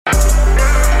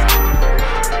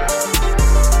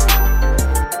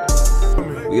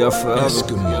We are forever.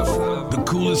 Eskimo, the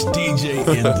coolest DJ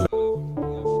in the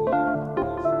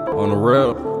on the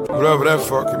rail. Whatever that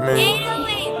fucking means.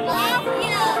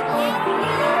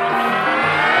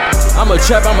 I'm a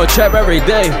trap every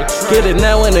day. Get it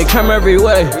now and it come every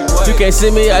way. You can't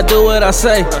see me, I do what I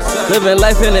say. Living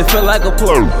life and it feel like a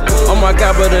pool. Oh my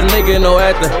God, but a nigga no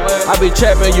actor. I be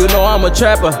trapping, you know I'm a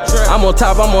trapper. I'm on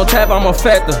top, I'm on tap, I'm a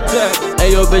factor.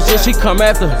 And your bitch, yeah, she come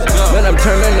after. When I'm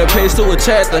turning the page to a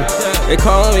chapter. They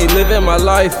calling me living my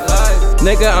life.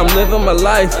 Nigga, I'm living my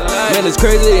life. Man, it's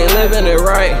crazy and living it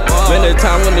right. Been a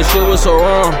time when the shit was so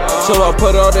wrong, so I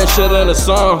put all that shit in a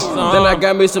song. Then I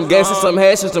got me some gas and some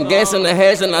hash and some gas in the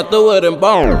hash, and I threw it in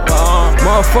bone.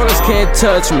 Motherfuckers can't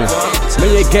touch me.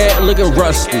 Man, your gat looking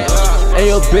rusty, and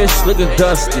your bitch looking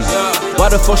dusty. Why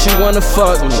the fuck she wanna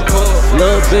fuck me?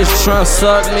 Little bitch tryna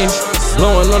suck me.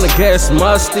 Blowing on the gas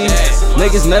musty.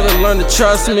 Niggas never learn to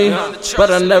trust me, but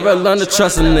I never learned to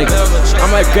trust a nigga. I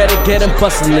might get and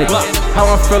bust a nigga. How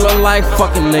I'm feeling like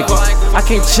fucking nigga. I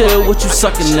can't chill with you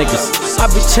sucking niggas. I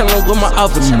be chillin' with my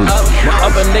other nigga. My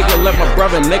other nigga like my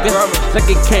brother nigga. Like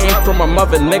it came from my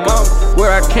mother nigga. Where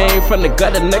I came from the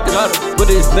gutter nigga. With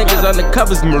these niggas on the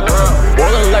covers nigga.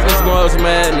 Ballin' like it's Mars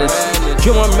madness.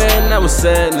 Kill my man, that was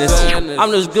sadness. I'm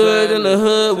just good in the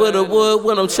hood with the wood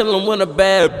when I'm chillin' with a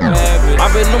bad.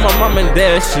 I been on my mom and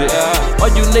dad shit. All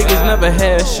you niggas never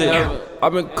had shit.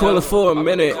 I've been coolin' for a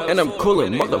minute, and I'm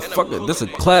coolin', motherfucker, this a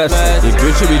classic. Your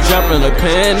bitch should be dropping her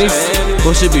panties,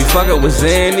 or should be fucking with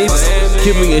Zannies.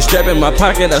 Keep me a strap in my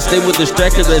pocket, I stay with the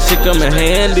strap cause that shit come in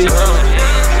handy.